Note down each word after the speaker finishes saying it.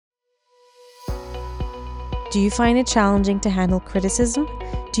Do you find it challenging to handle criticism?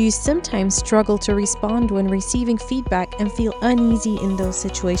 Do you sometimes struggle to respond when receiving feedback and feel uneasy in those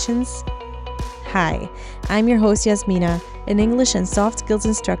situations? Hi, I'm your host Yasmina, an English and soft skills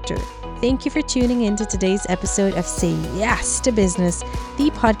instructor. Thank you for tuning in to today's episode of Say Yes to Business, the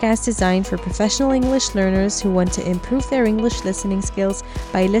podcast designed for professional English learners who want to improve their English listening skills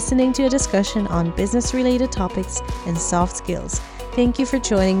by listening to a discussion on business-related topics and soft skills. Thank you for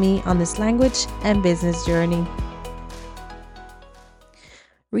joining me on this language and business journey.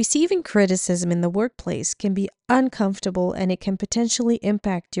 Receiving criticism in the workplace can be uncomfortable and it can potentially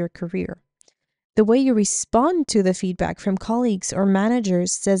impact your career. The way you respond to the feedback from colleagues or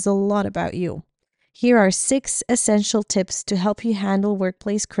managers says a lot about you. Here are 6 essential tips to help you handle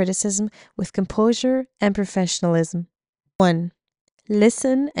workplace criticism with composure and professionalism. 1.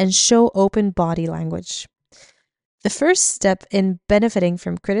 Listen and show open body language. The first step in benefiting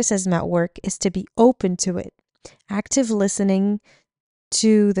from criticism at work is to be open to it. Active listening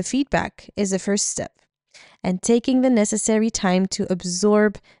to the feedback is the first step, and taking the necessary time to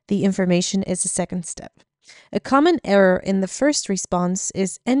absorb the information is the second step. A common error in the first response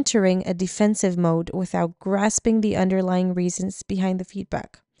is entering a defensive mode without grasping the underlying reasons behind the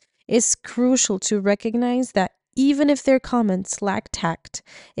feedback. It's crucial to recognize that even if their comments lack tact,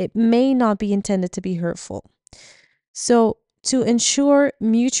 it may not be intended to be hurtful. So, to ensure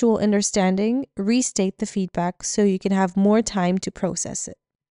mutual understanding, restate the feedback so you can have more time to process it.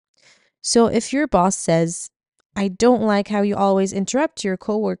 So, if your boss says, "I don't like how you always interrupt your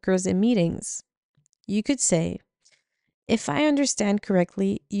coworkers in meetings," you could say, "If I understand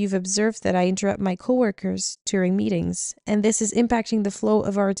correctly, you've observed that I interrupt my coworkers during meetings, and this is impacting the flow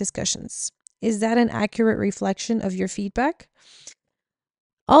of our discussions. Is that an accurate reflection of your feedback?"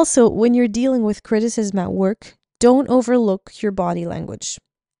 Also, when you're dealing with criticism at work, don't overlook your body language.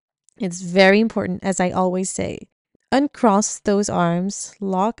 It's very important, as I always say. Uncross those arms,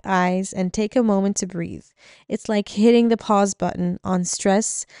 lock eyes, and take a moment to breathe. It's like hitting the pause button on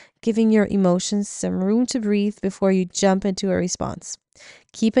stress, giving your emotions some room to breathe before you jump into a response.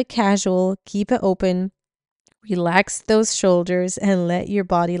 Keep it casual, keep it open, relax those shoulders, and let your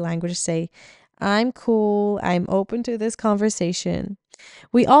body language say, "I'm cool, I'm open to this conversation."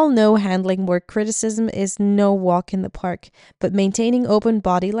 We all know handling work criticism is no walk in the park, but maintaining open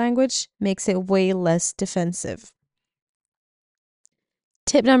body language makes it way less defensive.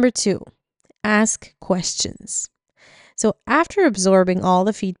 Tip number 2, ask questions. So after absorbing all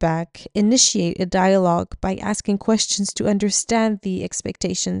the feedback, initiate a dialogue by asking questions to understand the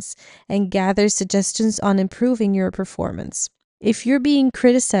expectations and gather suggestions on improving your performance. If you're being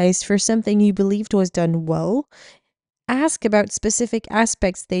criticized for something you believed was done well, ask about specific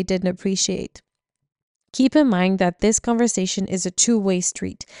aspects they didn't appreciate. Keep in mind that this conversation is a two-way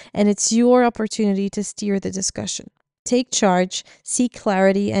street, and it's your opportunity to steer the discussion. Take charge, seek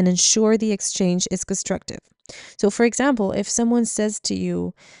clarity, and ensure the exchange is constructive. So, for example, if someone says to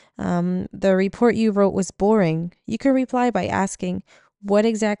you, "The report you wrote was boring," you can reply by asking, "What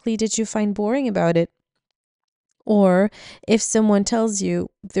exactly did you find boring about it?" Or if someone tells you,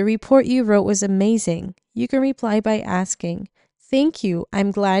 "The report you wrote was amazing," you can reply by asking, "Thank you,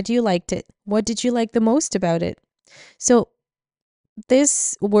 I'm glad you liked it. What did you like the most about it?" So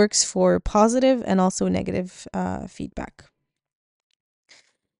this works for positive and also negative feedback.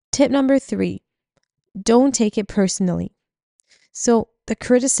 Tip number 3, don't take it personally. So the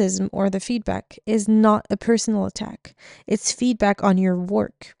criticism or the feedback is not a personal attack. It's feedback on your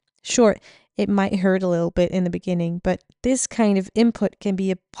work. Sure, it might hurt a little bit in the beginning, but this kind of input can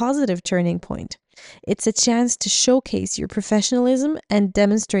be a positive turning point. It's a chance to showcase your professionalism and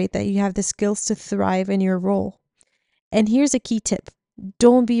demonstrate that you have the skills to thrive in your role. And here's a key tip.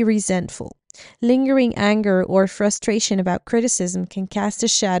 Don't be resentful. Lingering anger or frustration about criticism can cast a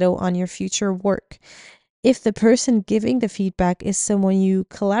shadow on your future work. If the person giving the feedback is someone you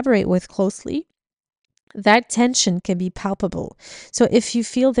collaborate with closely, that tension can be palpable. So if you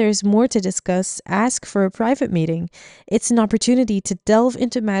feel there's more to discuss, ask for a private meeting. It's an opportunity to delve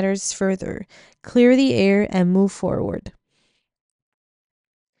into matters further, clear the air, and move forward.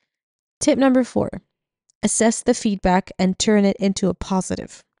 Tip number 4, assess the feedback and turn it into a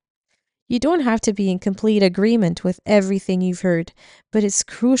positive. You don't have to be in complete agreement with everything you've heard, but it's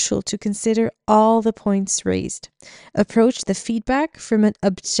crucial to consider all the points raised. Approach the feedback from an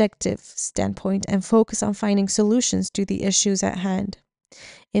objective standpoint and focus on finding solutions to the issues at hand.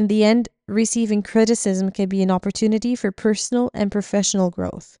 In the end, receiving criticism can be an opportunity for personal and professional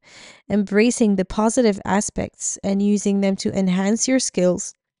growth. Embracing the positive aspects and using them to enhance your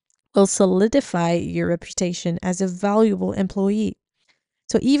skills will solidify your reputation as a valuable employee.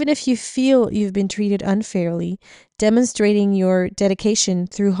 So even if you feel you've been treated unfairly, demonstrating your dedication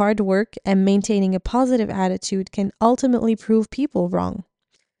through hard work and maintaining a positive attitude can ultimately prove people wrong.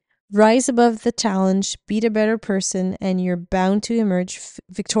 Rise above the challenge, be a better person, and you're bound to emerge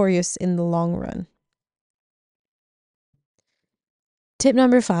victorious in the long run. Tip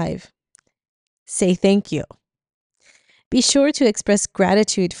number 5, say thank you. Be sure to express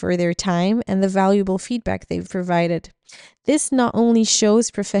gratitude for their time and the valuable feedback they've provided. This not only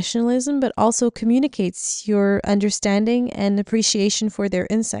shows professionalism, but also communicates your understanding and appreciation for their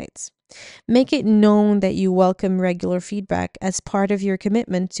insights. Make it known that you welcome regular feedback as part of your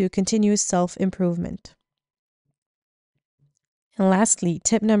commitment to continuous self-improvement. And lastly,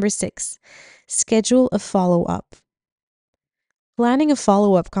 tip number 6, schedule a follow-up. Planning a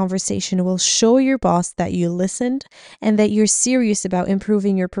follow-up conversation will show your boss that you listened and that you're serious about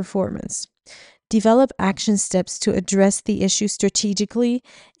improving your performance. Develop action steps to address the issue strategically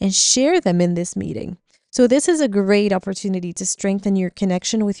and share them in this meeting. So this is a great opportunity to strengthen your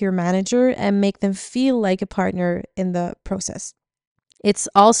connection with your manager and make them feel like a partner in the process. It's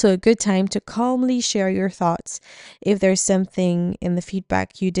also a good time to calmly share your thoughts if there's something in the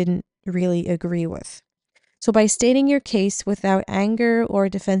feedback you didn't really agree with. So by stating your case without anger or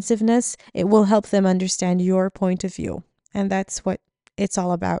defensiveness, it will help them understand your point of view. And that's what it's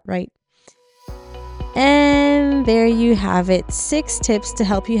all about, right? And there you have it, 6 tips to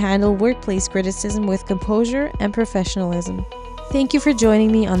help you handle workplace criticism with composure and professionalism. Thank you for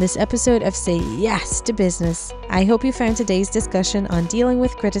joining me on this episode of Say Yes to Business. I hope you found today's discussion on dealing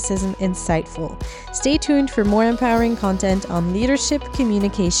with criticism insightful. Stay tuned for more empowering content on leadership,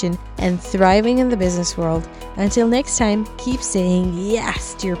 communication, and thriving in the business world. Until next time, keep saying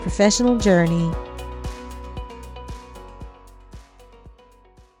yes to your professional journey.